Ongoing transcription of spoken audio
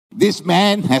This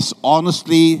man has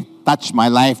honestly touched my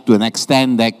life to an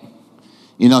extent that,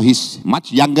 he's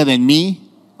much younger than me,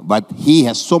 but he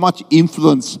has so much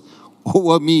influence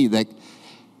over me that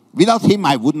without him,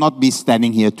 I would not be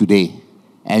standing here today.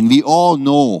 And we all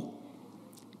know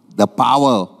the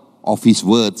power of his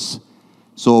words.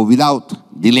 So without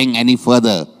delaying any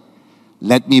further,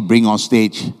 let me bring on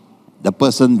stage the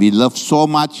person we love so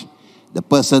much, the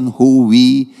person who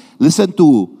we listen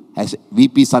to, as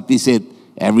VP Sati said,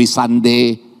 every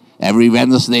Sunday, every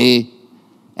Wednesday,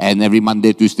 and every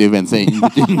Monday, Tuesday, Wednesday.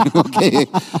 Okay.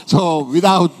 So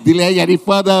without delaying any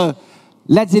further,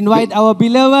 let's invite our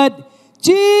beloved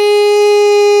Chief.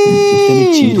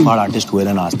 Cheat फाड़ artist हुए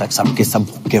ना आज तक सबके सब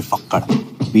भूखे फक्कड़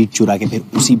beat चुरा के फिर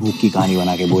उसी भूख की कहानी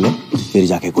बना के बोले फिर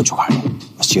जाके कुछ उखाड़े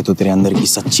बस ये तो तेरे अंदर की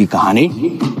सच्ची कहानी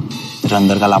तेरे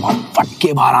अंदर का लाभ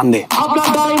फटके बाहर आन दे अपना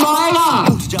टाइम आएगा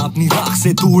उठ जा अपनी राख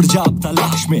से तू उड़ जा अब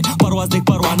तलाश में परवाज़ देख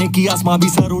परवाने की आसमां भी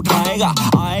सर उठाएगा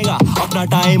आएगा अपना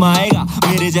टाइम आएगा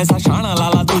मेरे जैसा शाना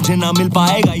लाला तुझे ना मिल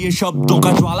पाएगा ये शब्दों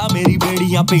का ज्वाला मेरी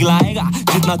बेड़ियां पिघलाएगा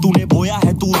जितना तूने बोया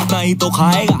है तू उतना ही तो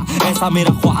खाएगा ऐसा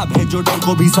मेरा ख्वाब है जो डर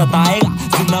को भी सताएगा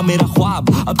जिंदा मेरा ख्वाब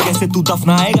अब कैसे तू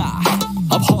दफनाएगा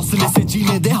अब हौसले से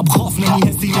जीने दे अब खौफ नहीं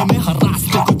है सीने में हर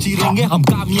रास्ते को चीरेंगे हम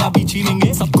कामयाबी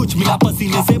छीनेंगे सब कुछ मिला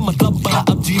पसीने से मतलब बड़ा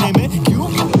अब जीने में क्यों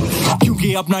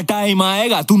क्योंकि अपना टाइम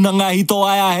आएगा तू नंगा ही तो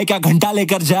आया है क्या घंटा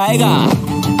लेकर जाएगा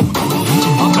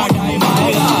अपना टाइम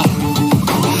आएगा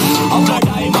अपना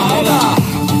टाइम आएगा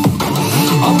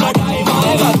अपना टाइम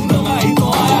आएगा तू नंगा ही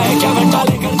तो आया है क्या घंटा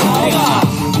लेकर जाएगा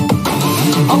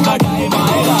अपना टाइम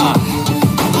आएगा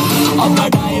अपना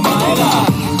टाइम आएगा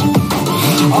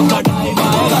अपना टाइम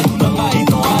आएगा तू नंगा ही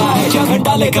तो आया है क्या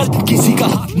घंटा लेकर किसी का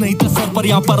हाथ नहीं था सर पर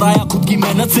यहाँ पर आया खुद की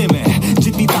मेहनत से मैं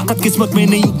जितनी ताकत किस्मत में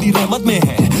नहीं उतनी रहमत में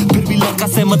है फिर भी लड़का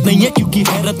सहमत नहीं है क्योंकि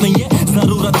हैरत नहीं है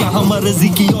जरूरत यहाँ मर्जी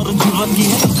की और जरूरत की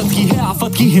है ताकत की है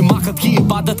आफत की हिमाकत की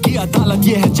इबादत की अदालत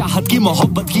ये है चाहत की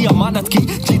मोहब्बत की अमानत की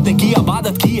जीतने की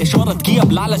अबादत की है शोहरत की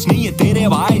अब लालच नहीं है तेरे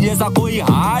भाई जैसा कोई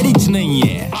हाड़िच नहीं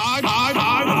है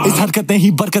इस हरकत ने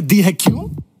ही बरकत दी है क्यों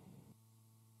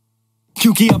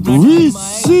क्योंकि अपना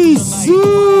VCC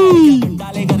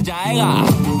लेकर जाएगा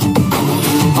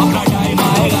अपना टाइम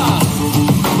आएगा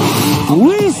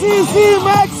VCC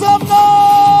make some noise.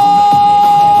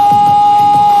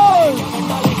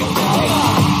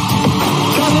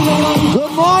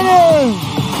 Good morning.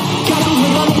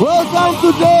 Welcome to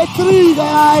day 3,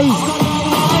 guys.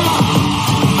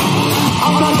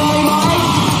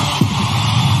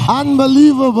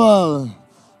 Unbelievable.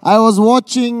 I was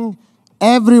watching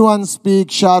everyone speak.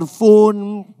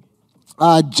 Sharfoon,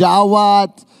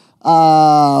 Jawad,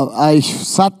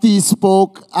 Sati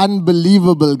spoke.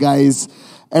 Unbelievable, guys.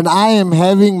 And I am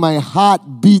having my heart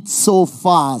beat so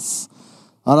fast.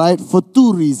 All right, for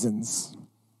 2 reasons.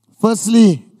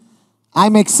 Firstly,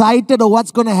 I'm excited of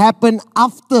what's going to happen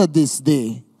after this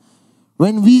day.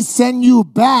 When we send you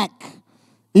back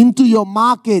into your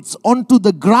markets, onto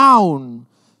the ground,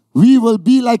 we will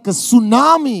be like a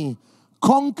tsunami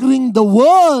conquering the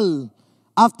world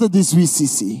after this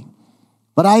VCC.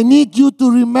 But I need you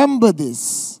to remember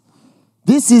this.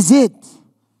 This is it.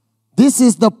 This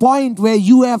is the point where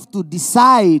you have to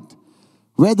decide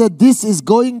whether this is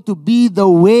going to be the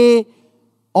way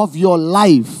of your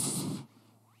life.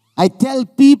 I tell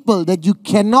people that you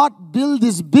cannot build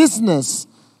this business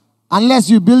unless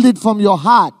you build it from your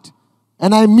heart.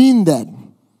 And I mean that.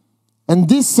 And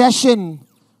this session,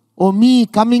 or me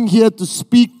coming here to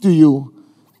speak to you,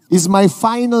 is my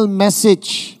final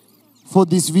message for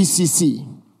this VCC.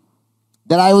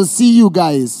 That I will see you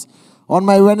guys on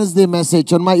my Wednesday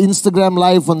message, on my Instagram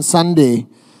live on Sunday.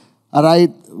 All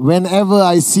right? Whenever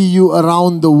I see you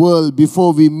around the world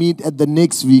before we meet at the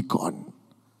next VCon.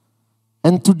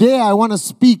 And today I want to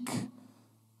speak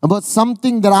about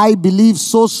something that I believe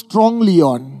so strongly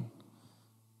on,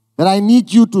 that I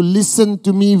need you to listen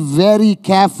to me very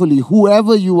carefully,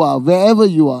 whoever you are, wherever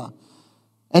you are.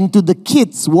 And to the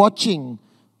kids watching,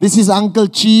 this is Uncle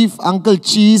Chief, Uncle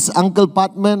Cheese, Uncle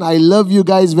Pathman. I love you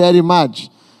guys very much.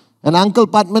 And Uncle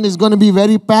Pathman is going to be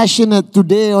very passionate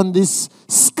today on this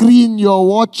screen you're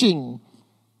watching.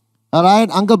 All right?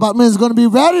 Uncle Pathman is going to be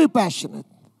very passionate.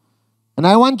 And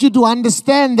I want you to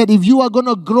understand that if you are going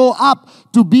to grow up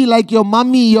to be like your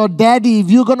mommy, your daddy, if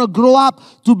you're going to grow up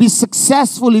to be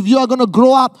successful, if you are going to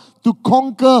grow up to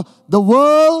conquer the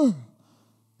world,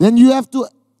 then you have to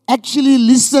actually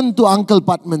listen to Uncle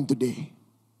Pathman today.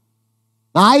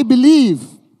 Now, I believe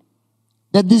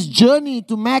that this journey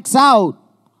to max out,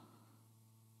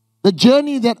 the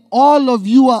journey that all of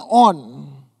you are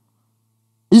on,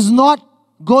 is not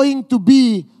going to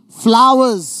be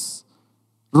flowers,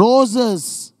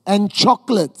 roses, and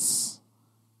chocolates.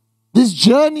 This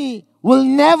journey will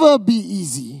never be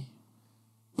easy.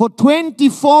 For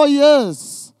 24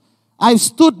 years, I've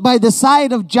stood by the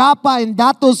side of Japa and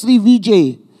Dato Sri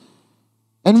Vijay.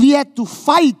 And we had to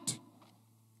fight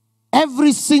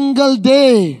every single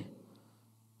day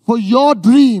for your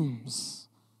dreams.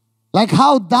 Like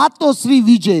how Dato Sri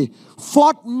Vijay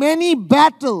fought many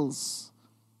battles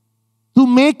to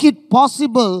make it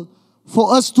possible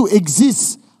for us to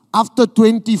exist after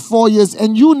 24 years.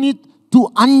 And you need to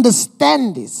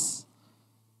understand this.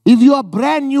 If you are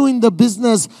brand new in the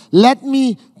business, let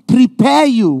me prepare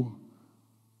you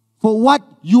for what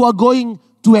you are going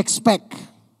to expect,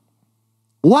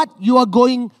 what you are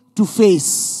going to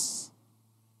face.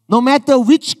 No matter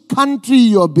which country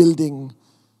you are building,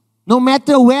 no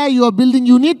matter where you are building,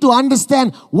 you need to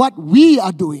understand what we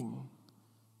are doing.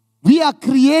 We are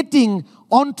creating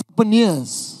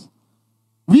entrepreneurs.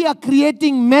 We are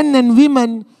creating men and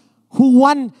women who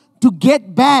want to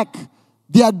get back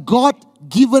their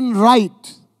God-given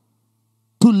right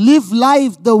to live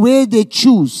life the way they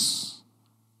choose.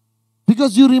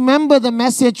 Because you remember the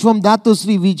message from Dato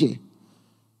Sri Vijay.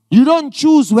 You don't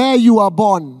choose where you are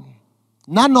born.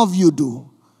 None of you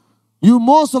do.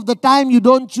 Most of the time, you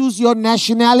don't choose your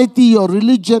nationality, your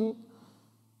religion.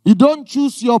 You don't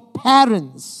choose your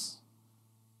parents.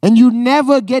 And you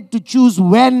never get to choose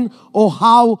when or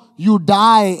how you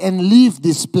die and leave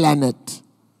this planet.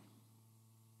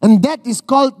 And that is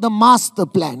called the master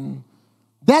plan.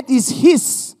 That is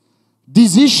His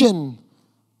decision,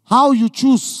 how you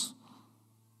choose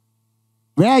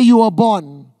where you are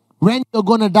born, when you're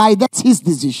going to die. That's His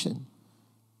decision.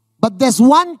 But there's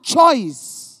one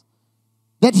choice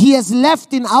that He has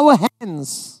left in our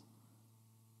hands.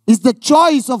 Is the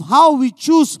choice of how we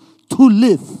choose to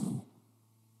live.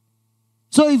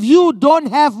 So if you don't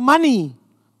have money,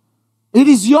 it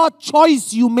is your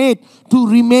choice you made to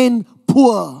remain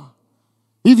poor.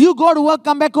 If you go to work,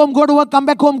 come back home, go to work, come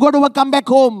back home, go to work, come back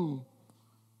home.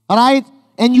 Alright?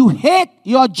 And you hate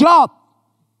your job,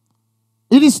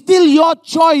 it is still your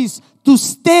choice to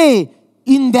stay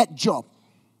in that job.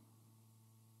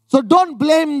 So don't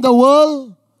blame the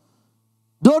world.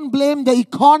 Don't blame the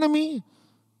economy.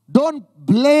 Don't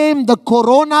blame the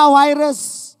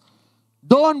coronavirus.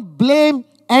 Don't blame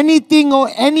anything or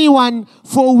anyone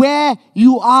for where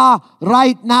you are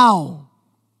right now.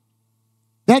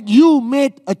 That you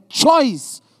made a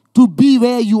choice to be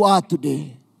where you are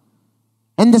today.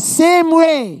 And the same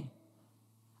way,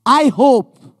 I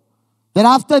hope that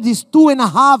after these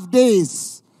 2.5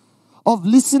 days of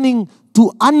listening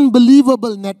to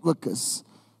unbelievable networkers,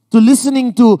 to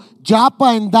listening to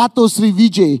Japa and Dato Sri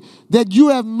Vijay, that you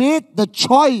have made the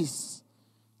choice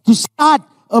to start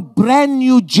a brand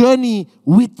new journey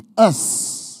with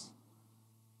us.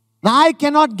 Now, I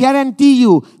cannot guarantee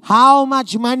you how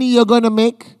much money you're going to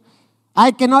make. I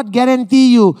cannot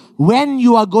guarantee you when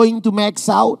you are going to max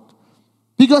out.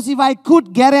 Because if I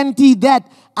could guarantee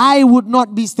that, I would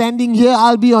not be standing here.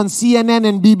 I'll be on CNN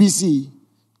and BBC.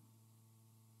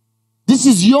 This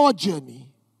is your journey.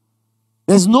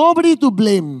 There's nobody to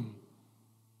blame.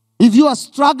 If you are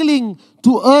struggling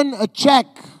to earn a check,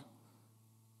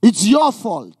 it's your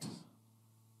fault.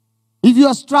 If you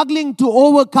are struggling to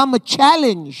overcome a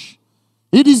challenge,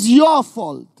 it is your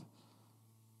fault.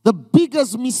 The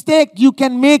biggest mistake you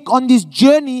can make on this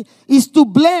journey is to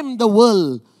blame the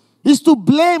world, is to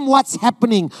blame what's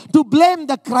happening, to blame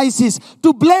the crisis,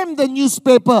 to blame the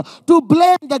newspaper, to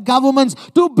blame the governments,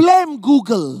 to blame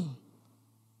Google.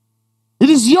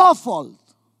 It is your fault.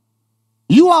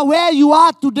 You are where you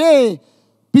are today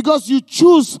because you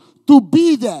choose to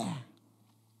be there.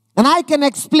 And I can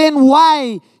explain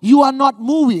why you are not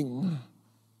moving.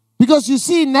 Because you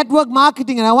see, network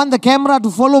marketing, and I want the camera to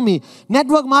follow me.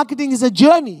 Network marketing is a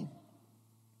journey.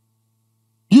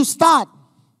 You start,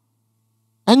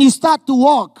 and you start to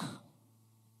walk.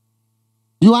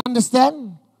 You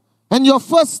understand? And your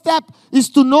first step is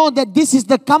to know that this is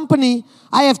the company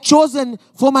I have chosen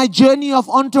for my journey of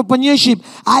entrepreneurship.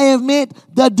 I have made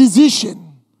the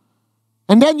decision.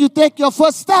 And then you take your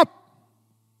first step.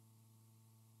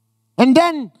 And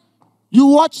then you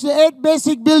watch the 8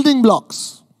 basic building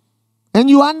blocks. And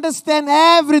you understand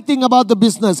everything about the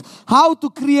business. How to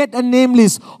create a name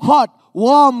list. Hot,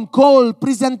 warm, cold,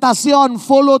 presentation,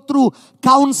 follow through,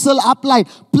 counsel, apply,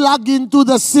 plug into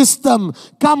the system,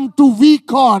 come to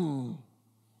VCon.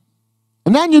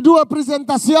 And then you do a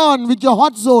presentation with your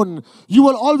hot zone. You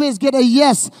will always get a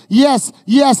yes, yes,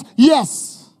 yes,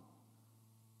 yes.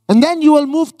 And then you will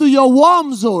move to your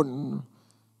warm zone.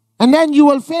 And then you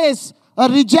will face a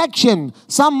rejection.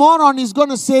 Some moron is going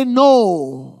to say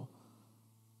no.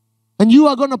 And you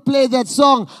are going to play that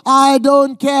song, I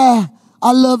don't care,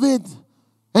 I love it.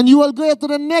 And you will go to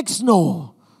the next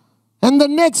no. And the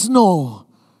next no.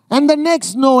 And the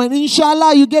next no. And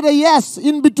inshallah, you get a yes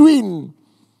in between.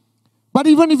 But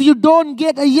even if you don't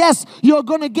get a yes, you're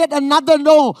going to get another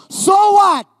no. So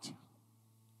what?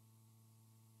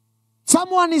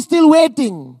 Someone is still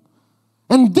waiting.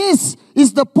 And this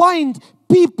is the point.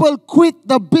 People quit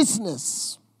the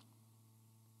business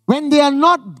when they are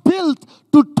not built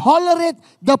to tolerate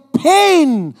the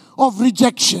pain of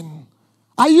rejection.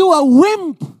 Are you a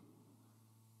wimp?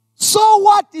 So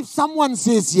what if someone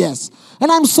says yes?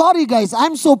 And I'm sorry, guys,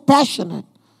 I'm so passionate.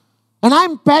 And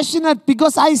I'm passionate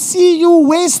because I see you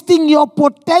wasting your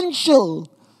potential.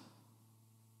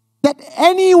 That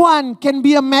anyone can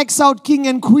be a max out king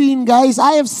and queen, guys.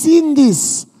 I have seen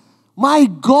this. My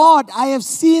God, I have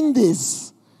seen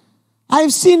this.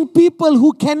 I've seen people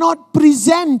who cannot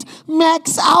present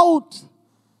max out.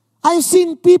 I've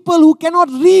seen people who cannot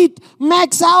read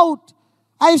max out.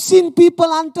 I've seen people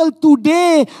until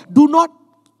today do not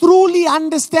truly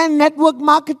understand network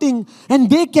marketing and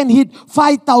they can hit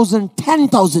 5,000,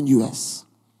 10,000 US.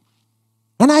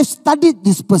 And I've studied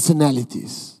these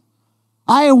personalities.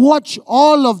 I watch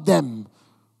all of them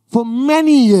for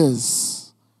many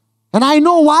years. And I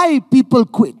know why people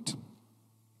quit.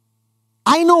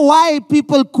 I know why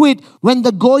people quit when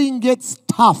the going gets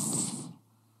tough.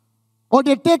 Or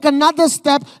they take another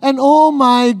step and oh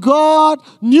my God,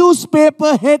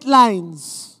 newspaper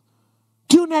headlines.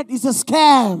 QNet is a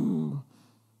scam.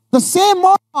 The same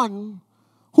one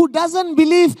who doesn't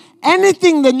believe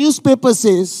anything the newspaper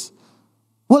says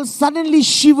will suddenly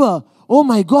shiver. Oh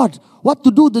my God, what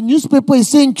to do? The newspaper is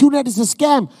saying QNet is a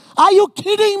scam. Are you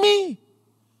kidding me?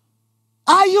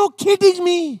 Are you kidding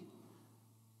me?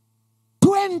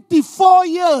 24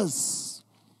 years.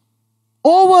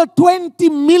 Over 20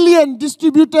 million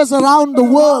distributors around the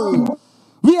world.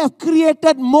 We have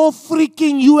created more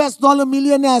freaking US dollar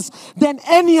millionaires than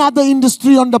any other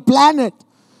industry on the planet.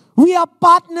 We are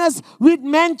partners with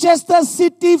Manchester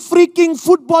City freaking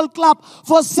football club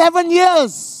for 7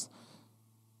 years.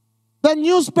 The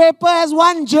newspaper has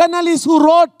one journalist who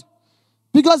wrote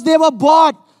because they were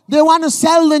bored. They want to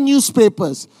sell the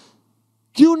newspapers.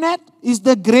 QNet is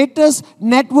the greatest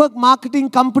network marketing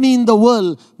company in the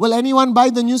world. Will anyone buy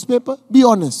the newspaper? Be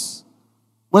honest.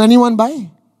 Will anyone buy?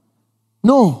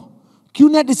 No.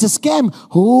 QNet is a scam.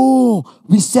 Oh,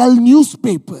 we sell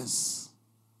newspapers.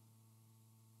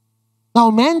 Now,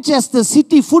 Manchester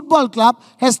City Football Club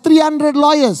has 300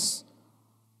 lawyers.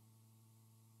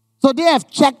 So they have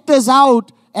checked us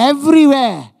out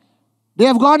everywhere. They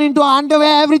have gone into our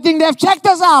underwear, everything. They have checked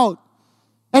us out.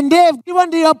 And they have given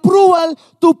the approval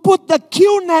to put the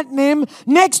QNet name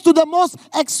next to the most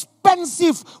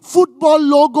expensive football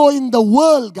logo in the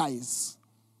world, guys.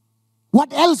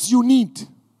 What else you need?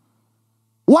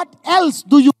 What else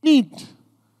do you need?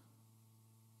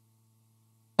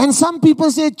 And some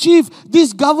people say, Chief,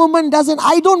 this government doesn't.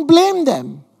 I don't blame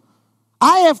them.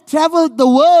 I have traveled the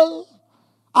world.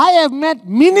 I have met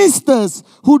ministers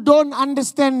who don't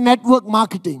understand network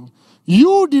marketing.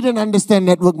 You didn't understand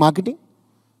network marketing.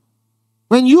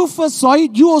 When you first saw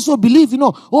it, you also believe,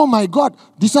 oh my God,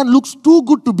 this one looks too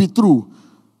good to be true.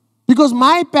 Because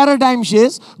my paradigm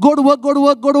says, go to work, go to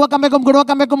work, go to work, come back home, go to work,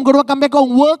 come back home, go to work, come back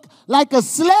home, work like a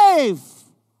slave.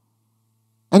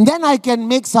 And then I can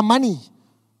make some money.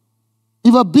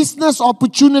 If a business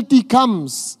opportunity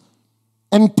comes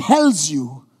and tells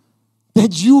you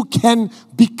that you can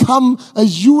become a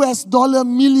US dollar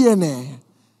millionaire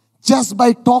just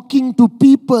by talking to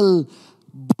people,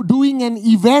 doing an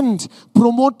event,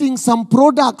 promoting some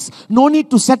products, no need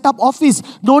to set up office,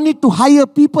 no need to hire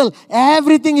people.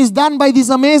 Everything is done by this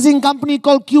amazing company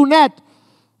called QNet.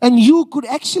 And you could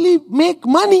actually make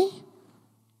money.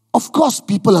 Of course,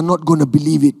 people are not going to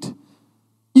believe it.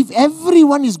 If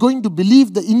everyone is going to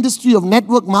believe the industry of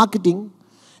network marketing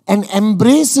and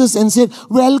embraces and say,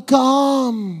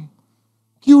 welcome,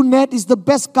 QNet is the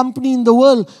best company in the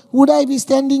world, would I be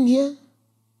standing here?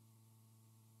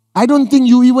 I don't think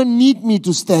you even need me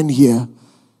to stand here.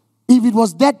 If it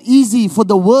was that easy for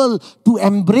the world to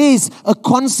embrace a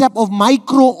concept of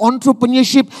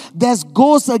micro-entrepreneurship that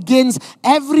goes against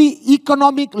every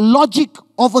economic logic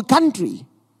of a country,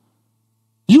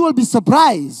 you will be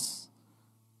surprised.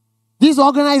 These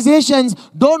organizations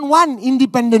don't want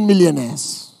independent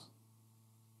millionaires.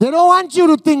 They don't want you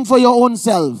to think for your own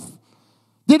self.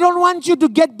 They don't want you to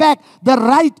get back the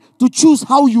right to choose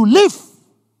how you live.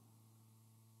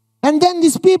 And then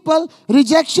these people,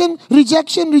 rejections.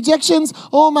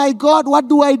 Oh my God, what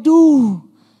do I do?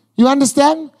 You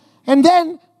understand? And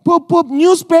then,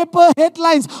 newspaper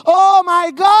headlines. Oh my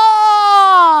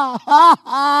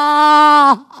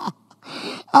God!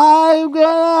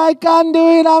 I can't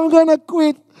do it. I'm going to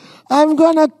quit. I'm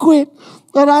going to quit.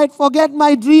 All right, forget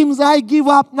my dreams. I give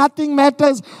up. Nothing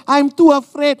matters. I'm too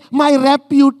afraid. My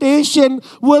reputation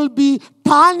will be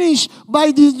tarnished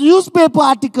by this newspaper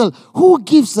article. Who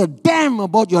gives a damn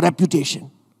about your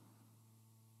reputation?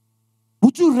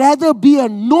 Would you rather be a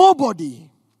nobody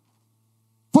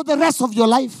for the rest of your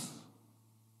life?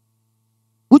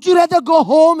 Would you rather go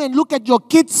home and look at your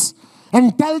kids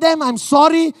and tell them, I'm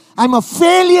sorry, I'm a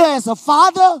failure as a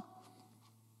father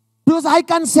because I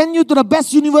can't send you to the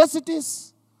best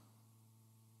universities?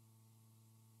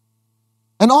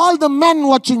 And all the men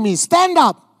watching me, stand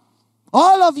up.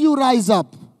 All of you rise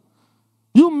up.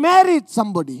 You married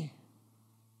somebody.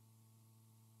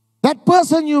 That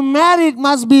person you married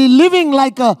must be living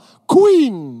like a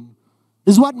queen,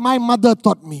 is what my mother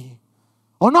taught me.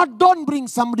 Or not, don't bring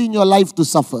somebody in your life to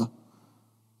suffer.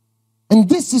 And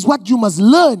this is what you must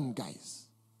learn, guys.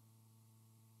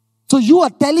 So you are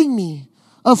telling me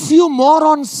a few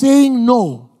morons saying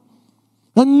no,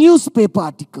 a newspaper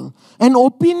article, an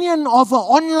opinion of an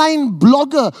online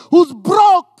blogger who's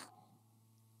broke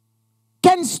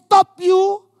can stop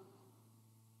you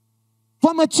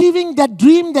from achieving that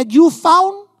dream that you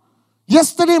found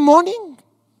yesterday morning?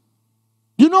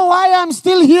 You know why I'm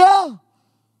still here?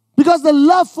 Because the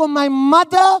love for my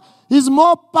mother is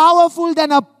more powerful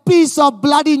than a piece of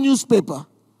bloody newspaper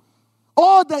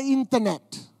or the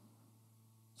internet.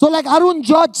 So like Arun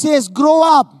George says, grow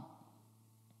up.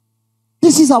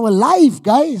 This is our life,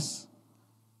 guys.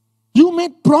 You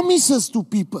made promises to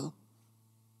people.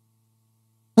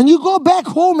 And you go back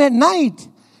home at night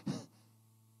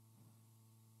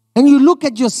and you look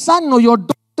at your son or your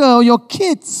daughter or your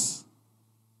kids.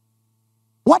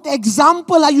 What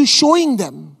example are you showing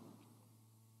them?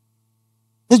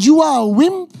 That you are a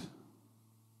wimp?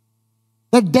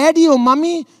 That daddy or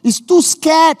mommy is too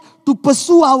scared to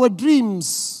pursue our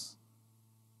dreams?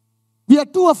 We are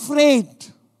too afraid.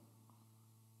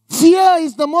 Fear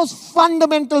is the most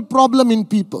fundamental problem in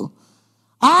people.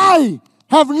 I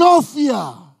have no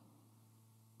fear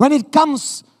when it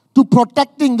comes to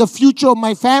protecting the future of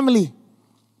my family,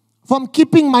 from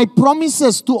keeping my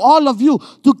promises to all of you,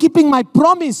 to keeping my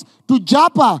promise to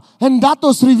Japa and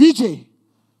Dato Sri Vijay.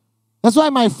 That's why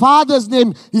my father's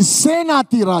name is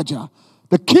Senathirajah,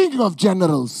 the king of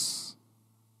generals.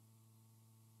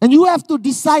 And you have to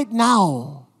decide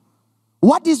now,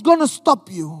 what is going to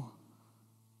stop you?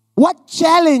 What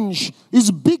challenge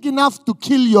is big enough to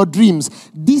kill your dreams?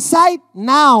 Decide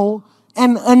now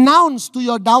and announce to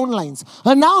your downlines,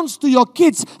 announce to your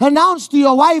kids, announce to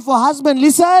your wife or husband,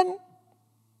 listen,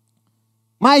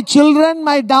 my children,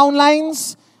 my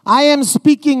downlines, I am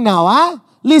speaking now.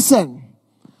 Listen,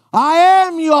 I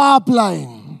am your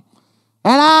upline.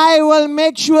 And I will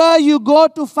make sure you go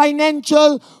to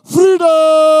financial freedom.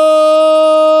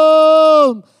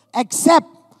 Except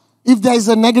if there is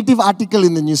a negative article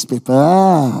in the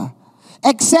newspaper.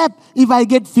 Except if I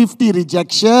get 50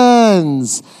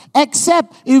 rejections.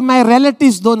 Except if my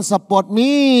relatives don't support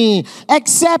me.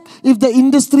 Except if the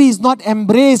industry is not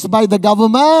embraced by the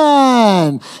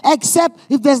government. Except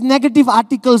if there's negative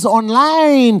articles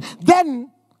online.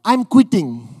 Then I'm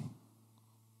quitting.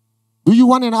 Do you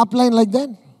want an upline like that?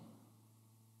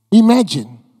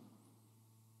 Imagine.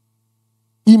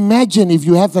 Imagine if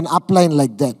you have an upline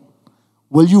like that.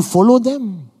 Will you follow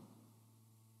them?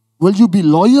 Will you be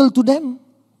loyal to them?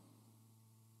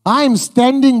 I'm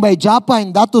standing by Japa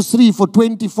and Dato Sri for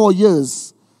 24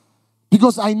 years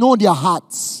because I know their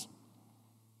hearts.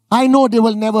 I know they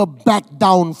will never back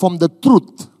down from the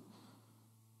truth.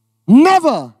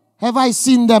 Never have I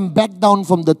seen them back down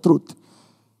from the truth.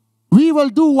 We will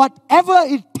do whatever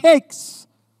it takes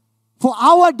for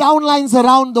our downlines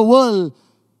around the world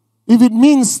if it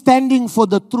means standing for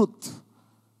the truth.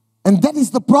 And that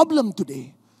is the problem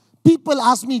today. People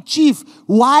ask me, Chief,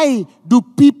 why do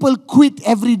people quit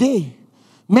every day?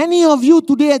 Many of you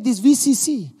today at this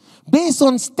VCC, based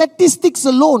on statistics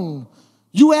alone,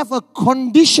 you have a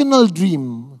conditional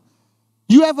dream.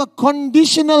 You have a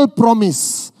conditional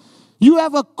promise. You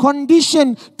have a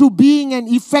condition to being an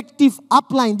effective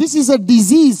upline. This is a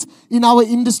disease in our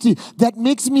industry that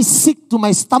makes me sick to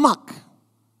my stomach.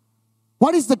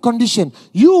 What is the condition?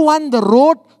 You want the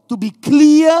road to be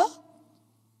clear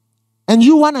and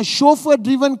you want a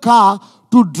chauffeur-driven car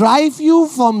to drive you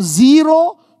from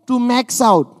zero to max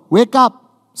out. Wake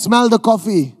up, smell the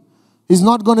coffee. It's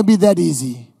not going to be that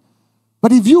easy.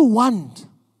 But if you want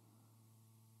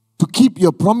to keep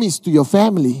your promise to your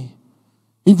family,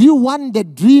 if you want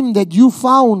that dream that you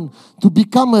found to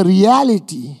become a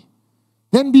reality,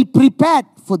 then be prepared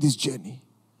for this journey.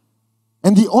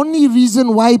 And the only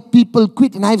reason why people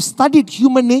quit, and I've studied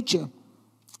human nature.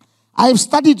 I've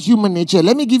studied human nature.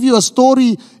 Let me give you a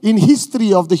story in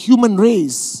history of the human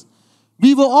race.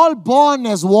 We were all born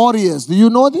as warriors. Do you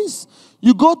know this?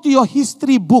 You go to your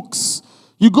history books.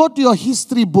 You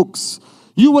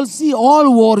will see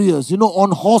all warriors,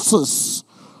 on horses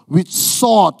with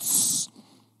swords.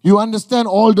 You understand?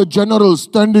 All the generals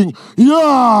standing.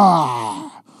 Yeah!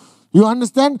 You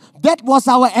understand? That was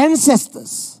our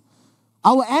ancestors.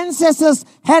 Our ancestors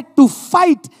had to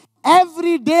fight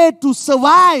every day to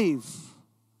survive.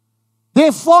 They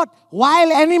fought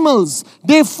wild animals.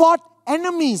 They fought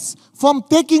enemies from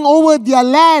taking over their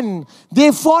land.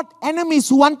 They fought enemies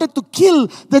who wanted to kill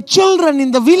the children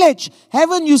in the village.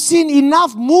 Haven't you seen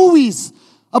enough movies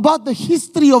about the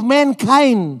history of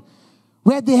mankind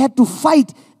where they had to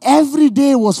fight? Every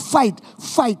day was fight,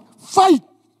 fight, fight.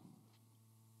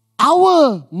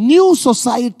 Our new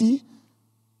society,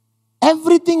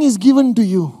 everything is given to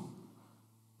you.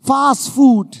 Fast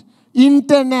food,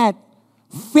 internet,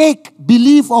 fake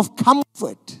belief of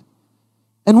comfort.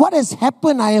 And what has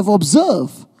happened, I have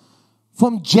observed,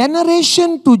 from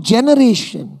generation to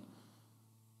generation.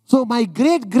 So my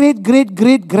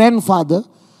great-great-great-great-grandfather,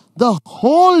 the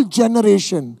whole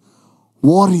generation,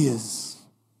 warriors.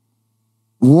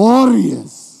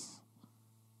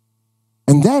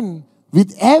 And then,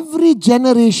 with every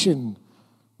generation,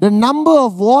 the number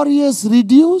of warriors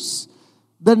reduce,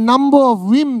 the number of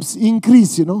wimps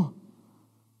increase,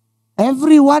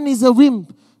 Everyone is a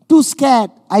wimp. Too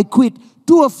scared, I quit.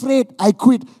 Too afraid, I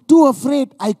quit. Too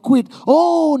afraid, I quit.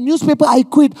 Oh, newspaper, I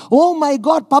quit. Oh my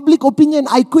God, public opinion,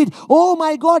 I quit. Oh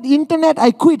my God, internet, I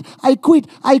quit.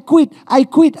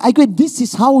 This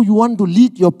is how you want to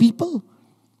lead your people?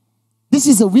 This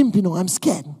is a wimp, I'm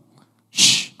scared.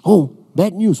 Shh. Oh,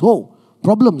 bad news. Oh,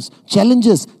 problems,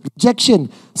 challenges, rejection.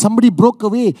 Somebody broke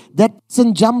away. That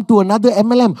person jumped to another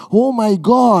MLM. Oh my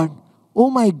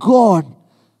God.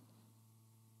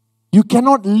 You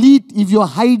cannot lead if you're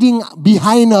hiding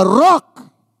behind a rock.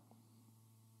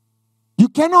 You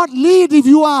cannot lead if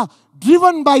you are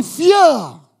driven by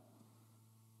fear.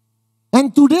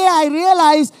 And today I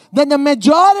realize that the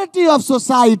majority of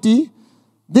society,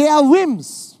 they are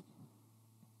wimps.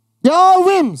 They are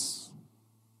wimps.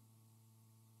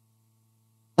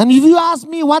 And if you ask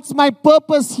me what's my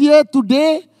purpose here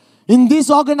today in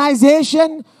this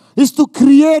organization, is to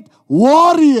create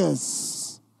warriors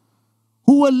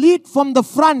who will lead from the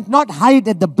front, not hide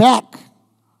at the back.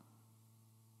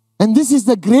 And this is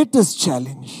the greatest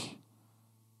challenge.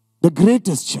 The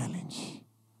greatest challenge.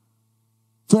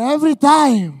 So every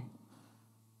time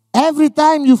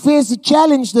you face a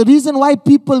challenge, the reason why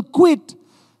people quit,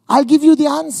 I'll give you the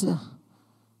answer.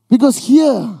 Because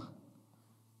here,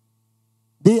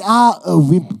 they are a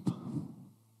wimp.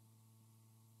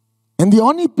 And the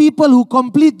only people who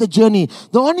complete the journey,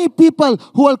 the only people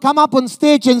who will come up on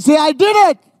stage and say, I did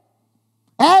it.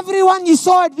 Everyone you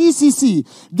saw at VCC,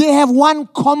 they have one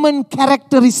common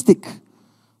characteristic.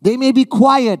 They may be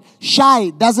quiet, shy,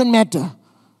 doesn't matter.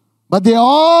 But they're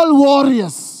all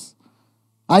warriors.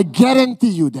 I guarantee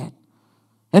you that.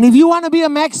 And if you want to be a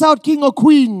max out king or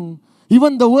queen,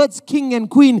 even the words king and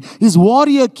queen is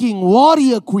warrior king,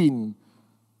 warrior queen.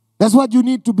 That's what you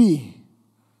need to be.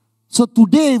 So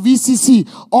today, VCC,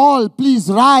 all please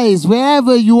rise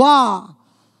wherever you are.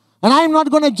 And I'm not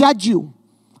going to judge you.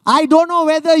 I don't know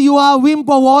whether you are wimp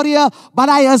or warrior, but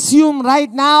I assume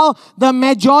right now the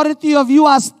majority of you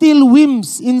are still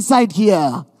wimps inside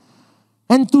here.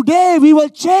 And today we will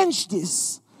change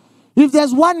this. If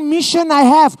there's one mission I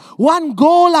have, one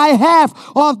goal I have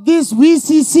of this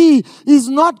VCC is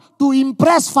not to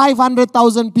impress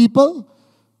 500,000 people,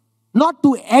 not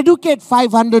to educate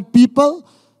 500 people,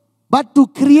 but to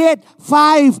create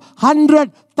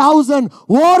 500,000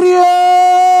 warriors.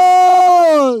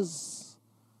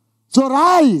 So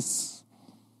rise.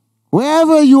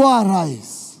 Wherever you are,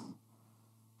 rise.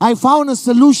 I found a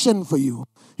solution for you.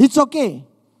 It's okay.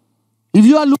 If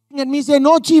you are looking at me, say,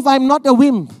 no, Chief, I'm not a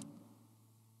wimp.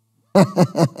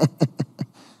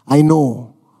 I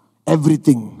know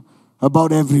everything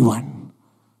about everyone.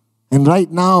 And right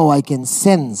now I can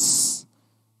sense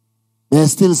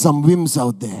there's still some wimps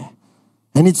out there.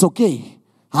 And it's okay.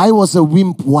 I was a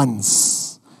wimp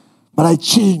once, but I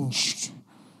changed.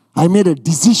 I made a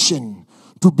decision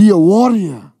to be a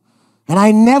warrior. And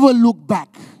I never look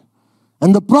back.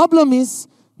 And the problem is,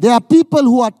 there are people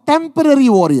who are temporary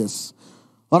warriors.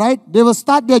 All right? They will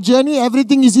start their journey.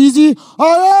 Everything is easy.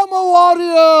 I am a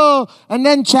warrior. And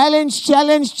then challenge.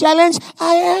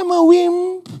 I am a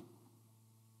wimp.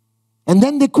 And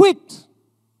then they quit.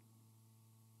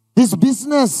 This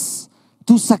business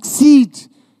to succeed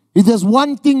If there's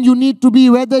one thing you need to be,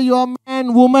 whether you're a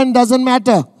man, woman, doesn't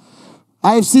matter.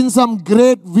 I've seen some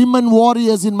great women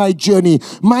warriors in my journey.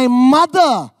 My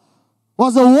mother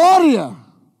was a warrior.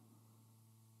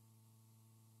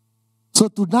 So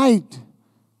tonight,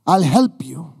 I'll help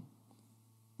you.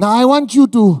 Now I want you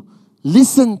to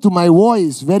listen to my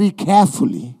voice very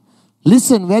carefully.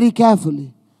 Listen very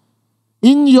carefully.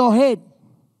 In your head,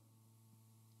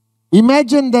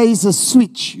 imagine there is a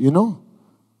switch,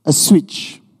 a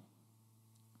switch.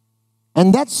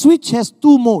 And that switch has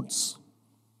two modes.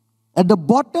 At the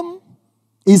bottom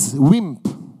is Wimp.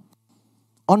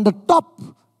 On the top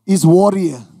is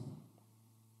Warrior.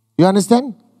 You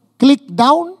understand? Click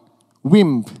down,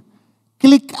 Wimp.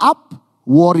 Click up,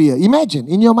 Warrior. Imagine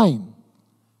in your mind.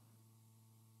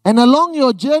 And along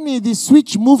your journey, this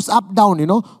switch moves up, down,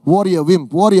 Warrior,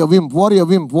 Wimp, Warrior, Wimp, Warrior,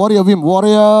 Wimp, Warrior, Wimp,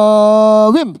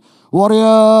 Warrior, Wimp,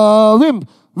 Warrior, Wimp,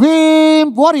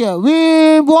 Wimp, Warrior,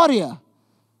 Wimp, Warrior.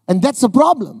 And that's a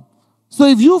problem. So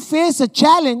if you face a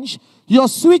challenge, your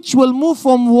switch will move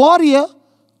from Warrior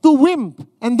to Wimp.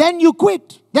 And then you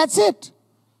quit. That's it.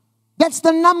 That's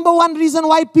the number one reason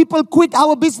why people quit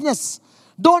our business.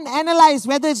 Don't analyze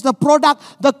whether it's the product,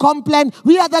 the complaint.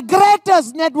 We are the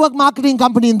greatest network marketing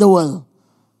company in the world.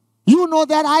 You know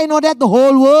that, I know that, the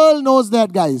whole world knows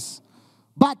that, guys.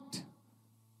 But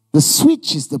the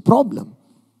switch is the problem.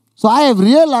 So I have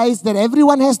realized that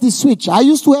everyone has this switch. I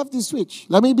used to have this switch.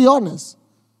 Let me be honest.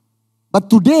 But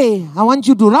today, I want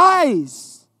you to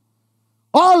rise.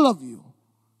 All of you.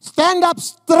 Stand up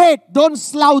straight. Don't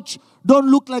slouch. Don't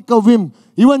look like a wimp.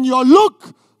 Even your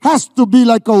look has to be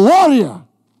like a warrior.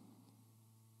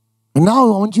 And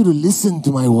now I want you to listen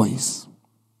to my voice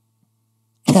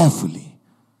carefully.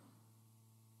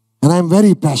 And I'm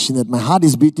very passionate. My heart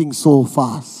is beating so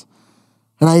fast.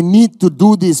 And I need to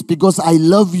do this because I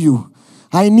love you.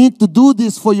 I need to do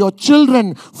this for your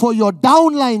children, for your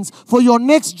downlines, for your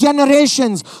next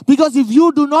generations. Because if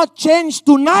you do not change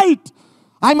tonight,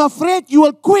 I'm afraid you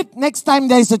will quit next time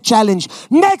there is a challenge.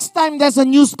 Next time there's a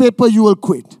newspaper, you will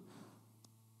quit.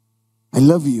 I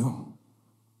love you.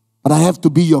 But I have to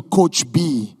be your coach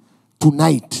B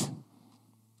tonight.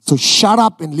 So shut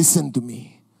up and listen to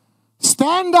me.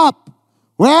 Stand up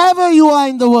wherever you are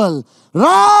in the world.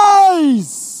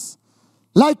 Rise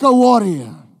like a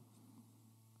warrior.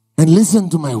 And listen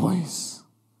to my voice.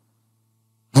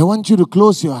 I want you to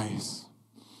close your eyes.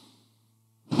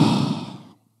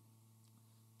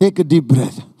 Take a deep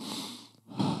breath.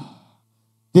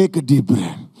 Take a deep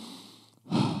breath.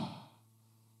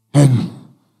 And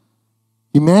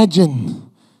imagine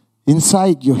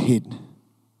inside your head.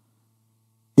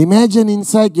 Imagine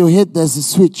inside your head there's a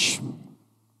switch.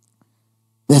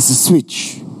 There's a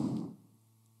switch.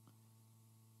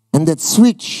 And that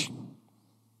switch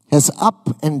has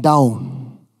up and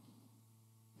down.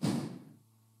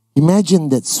 Imagine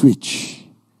that switch.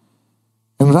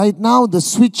 And right now the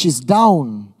switch is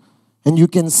down. And you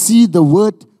can see the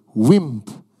word Wimp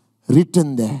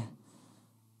written there.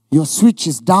 Your switch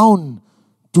is down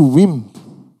to Wimp.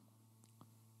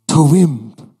 To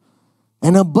Wimp.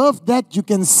 And above that you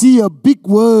can see a big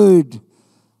word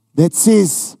that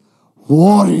says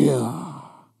Warrior.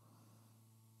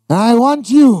 And I want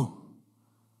you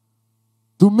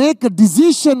to make a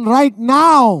decision right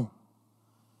now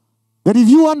that if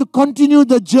you want to continue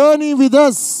the journey with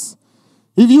us,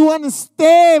 if you want to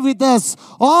stay with us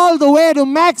all the way to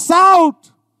max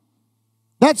out,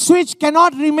 that switch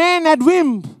cannot remain at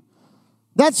Wimp.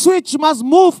 That switch must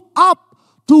move up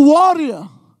to Warrior.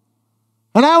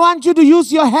 And I want you to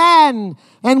use your hand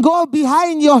and go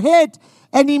behind your head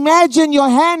and imagine your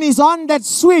hand is on that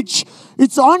switch.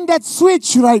 It's on that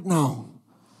switch right now.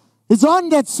 It's on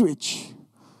that switch.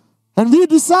 And we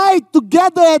decide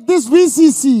together at this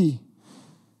VCC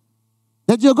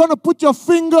that you're going to put your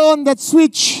finger on that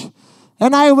switch.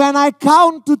 And when I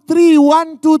count to 3,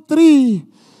 1, 2, 3,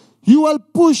 you will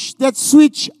push that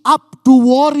switch up to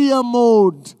warrior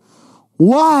mode.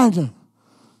 1,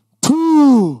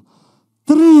 2,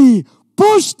 3.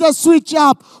 Push the switch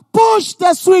up. Push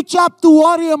the switch up to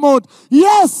warrior mode.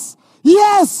 Yes,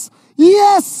 yes,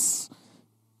 yes.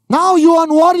 Now you're on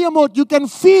warrior mode. You can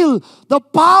feel the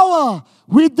power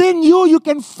within you. You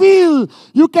can feel it.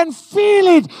 You can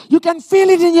feel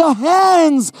it in your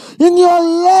hands, in your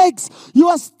legs. You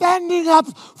are standing up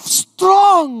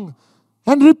strong.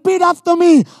 And repeat after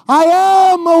me. I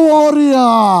am a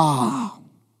warrior.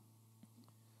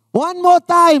 One more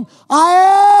time.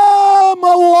 I am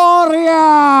a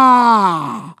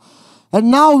warrior.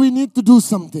 And now we need to do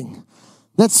something.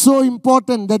 That's so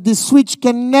important, that this switch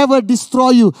can never destroy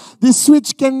you. This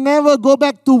switch can never go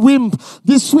back to Wimp.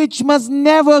 This switch must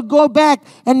never go back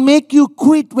and make you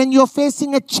quit when you're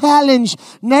facing a challenge.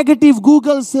 Negative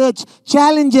Google search,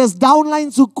 challenges,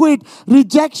 downlines who quit,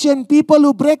 rejection, people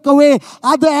who break away,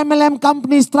 other MLM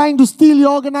companies trying to steal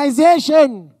your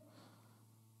organization.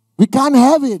 We can't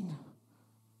have it.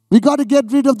 We got to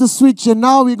get rid of the switch, and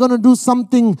now we're going to do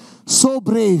something so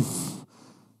brave.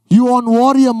 You on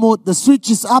warrior mode. The switch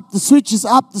is up, the switch is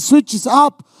up, the switch is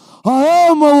up. I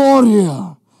am a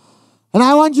warrior. And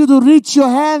I want you to reach your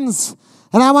hands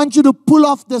and I want you to pull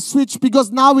off the switch, because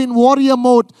now in warrior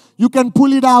mode, you can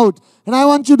pull it out. And I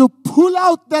want you to pull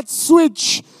out that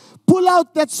switch. Pull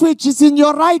out that switch. It's in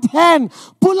your right hand.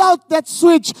 Pull out that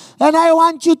switch. And I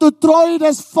want you to throw it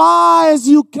as far as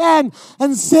you can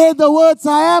and say the words,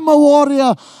 I am a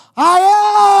warrior. I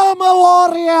am a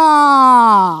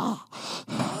warrior.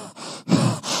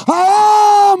 I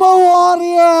am a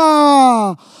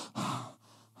warrior.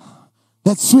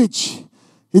 That switch,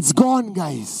 it's gone,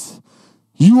 guys.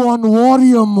 You on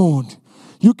warrior mode.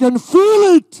 You can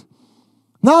feel it.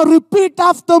 Now repeat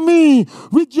after me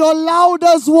with your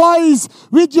loudest voice,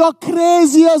 with your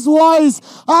craziest voice.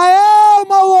 I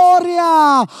am a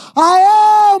warrior. I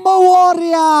am a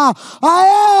warrior. I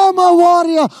am a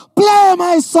warrior. Play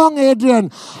my song,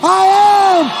 Adrian. I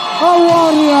am a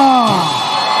warrior.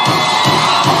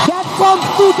 That from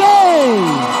today,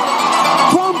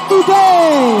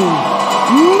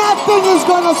 nothing is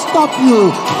going to stop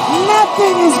you.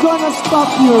 Nothing is going to stop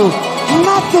you.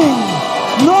 Nothing.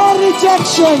 No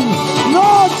rejection,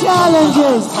 no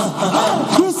challenges.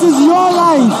 This is your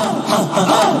life.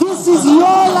 This is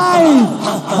your life.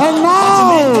 And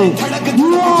now,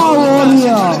 you are a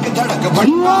warrior.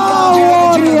 You are a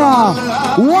warrior.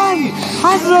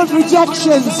 100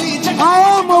 rejections. I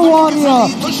am a warrior.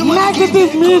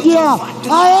 Negative media.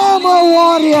 I am a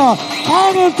warrior.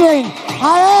 Anything.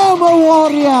 I am a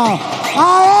warrior.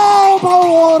 I am a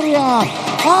warrior.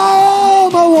 I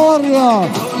am a warrior.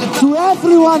 To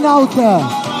everyone out there,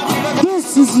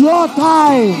 this is your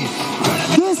time.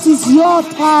 This is your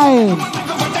time.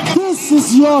 This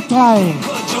is your time.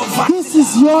 This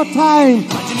is your time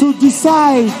to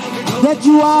decide that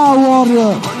you are a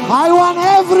warrior. I want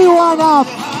everyone up.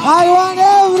 I want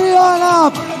everyone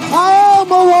up. I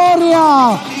am a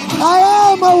warrior. I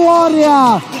am a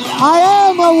warrior. I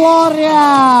am a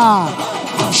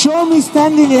warrior. Show me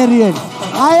standing, Arian.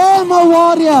 I am a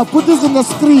warrior. Put this in the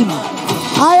screen.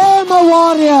 I am a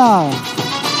warrior.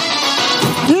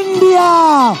 India,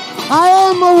 I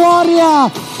am a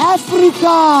warrior.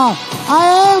 Africa, I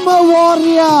am a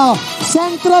warrior.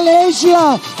 Central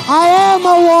Asia, I am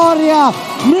a warrior.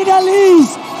 Middle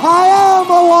East, I am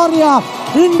a warrior.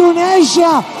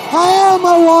 Indonesia, I am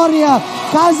a warrior.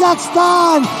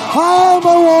 Kazakhstan, I am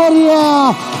a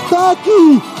warrior.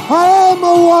 Turkey, I am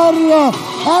a warrior.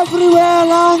 Everywhere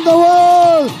around the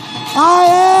world, I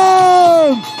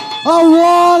am a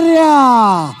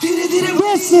warrior.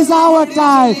 This is our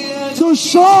time to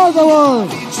show the world.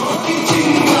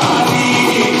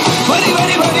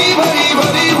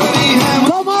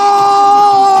 Come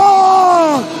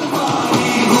on!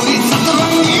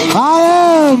 I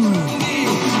am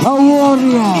a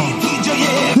warrior.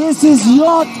 This is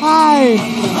your time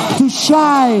to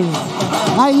shine.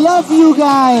 I love you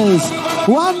guys.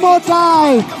 One more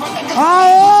time. I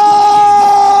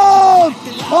am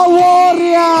a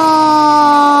warrior.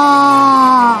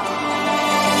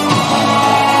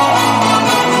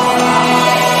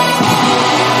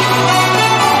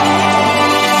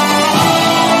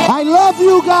 I love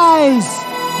you guys.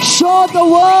 Show the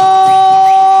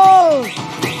world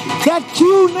that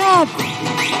QNet,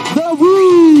 that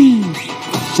we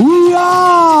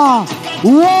are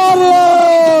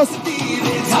warriors.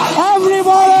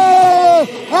 Everybody,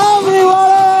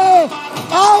 everybody,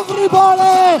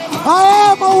 everybody, I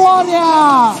am a warrior.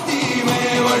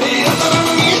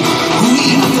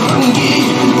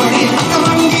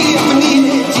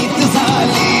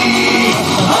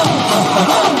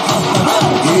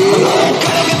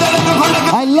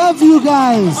 I love you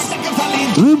guys.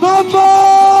 Remember,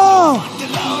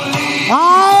 I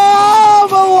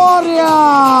am a warrior.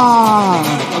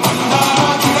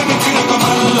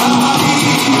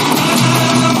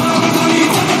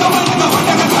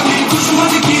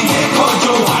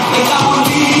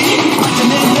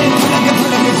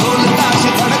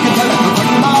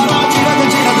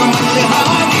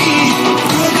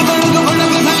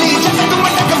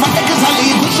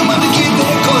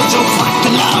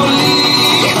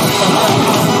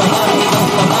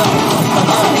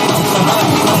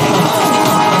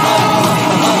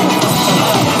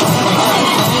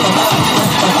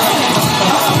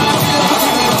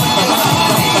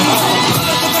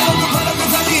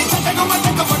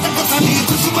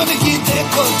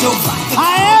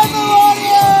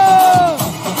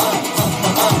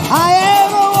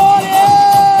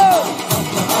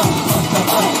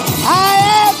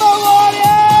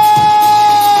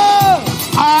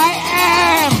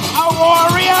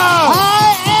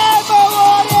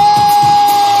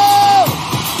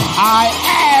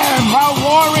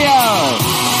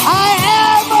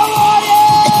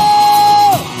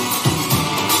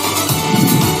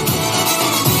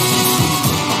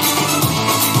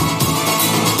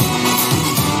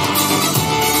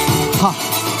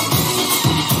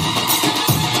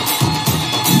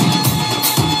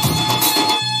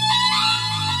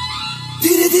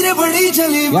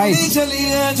 Guys,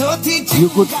 you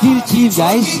could feel Chief,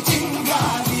 guys.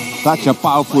 Such a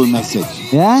powerful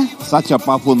message. Yeah? Such a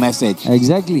powerful message.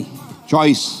 Exactly.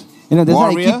 Choice. You know, that's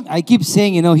Warrior. why I keep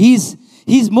saying, you know, he's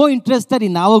more interested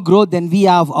in our growth than we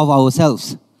are of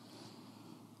ourselves.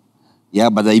 Yeah,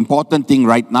 but the important thing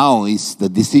right now is the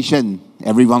decision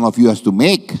every one of you has to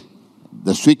make.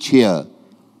 The switch here.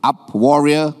 Up,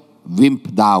 warrior,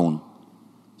 Wimp, down.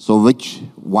 So which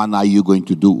one are you going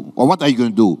to do? Or what are you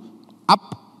going to do?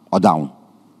 Up or down?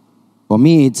 For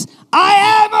me, it's, I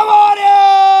am a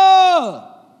warrior!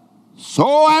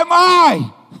 So am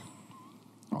I.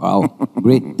 Wow,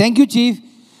 great. Thank you, Chief.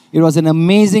 It was an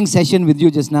amazing session with you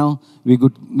just now. We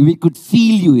could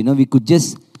feel you, you know, we could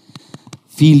just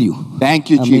feel you. Thank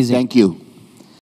you, Chief. Amazing. Thank you.